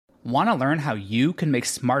Want to learn how you can make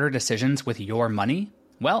smarter decisions with your money?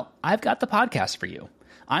 Well, I've got the podcast for you.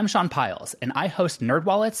 I'm Sean Piles, and I host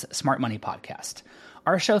NerdWallet's Smart Money Podcast.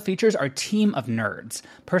 Our show features our team of nerds,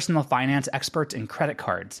 personal finance experts in credit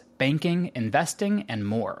cards, banking, investing, and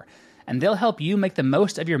more. And they'll help you make the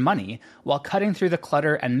most of your money while cutting through the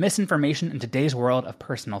clutter and misinformation in today's world of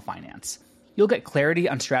personal finance. You'll get clarity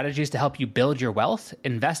on strategies to help you build your wealth,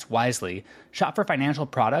 invest wisely, shop for financial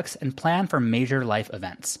products, and plan for major life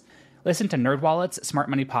events. Listen to NerdWallet's Smart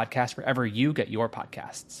Money Podcast wherever you get your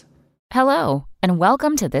podcasts. Hello, and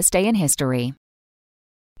welcome to This Day in History.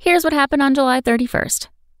 Here's what happened on July 31st.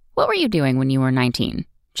 What were you doing when you were 19?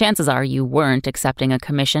 Chances are you weren't accepting a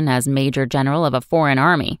commission as Major General of a foreign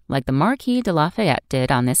army, like the Marquis de Lafayette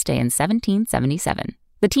did on this day in 1777.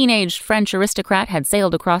 The teenage French aristocrat had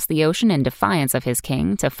sailed across the ocean in defiance of his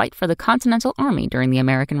king to fight for the Continental Army during the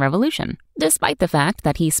American Revolution, despite the fact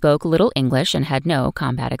that he spoke little English and had no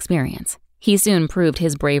combat experience. He soon proved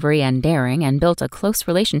his bravery and daring and built a close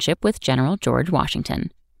relationship with General George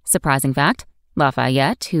Washington. Surprising fact,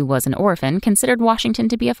 Lafayette, who was an orphan, considered Washington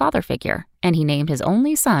to be a father figure, and he named his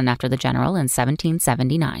only son after the general in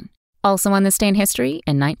 1779. Also on this day in history,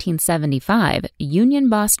 in 1975, Union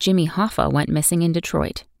boss Jimmy Hoffa went missing in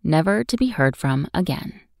Detroit, never to be heard from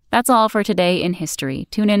again. That's all for today in history.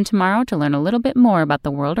 Tune in tomorrow to learn a little bit more about the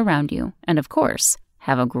world around you. And of course,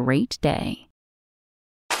 have a great day.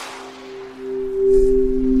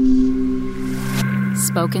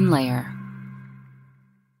 Spoken Layer.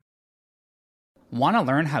 Want to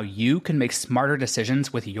learn how you can make smarter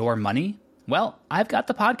decisions with your money? Well, I've got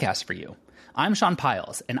the podcast for you. I'm Sean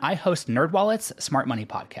Piles, and I host NerdWallet's Smart Money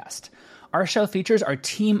Podcast. Our show features our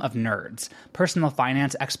team of nerds, personal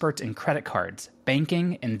finance experts in credit cards,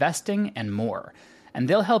 banking, investing, and more. And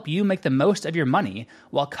they'll help you make the most of your money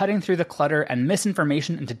while cutting through the clutter and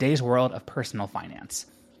misinformation in today's world of personal finance.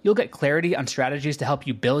 You'll get clarity on strategies to help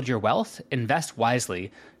you build your wealth, invest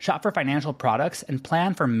wisely, shop for financial products, and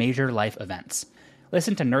plan for major life events.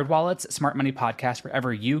 Listen to NerdWallet's Smart Money Podcast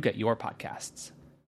wherever you get your podcasts.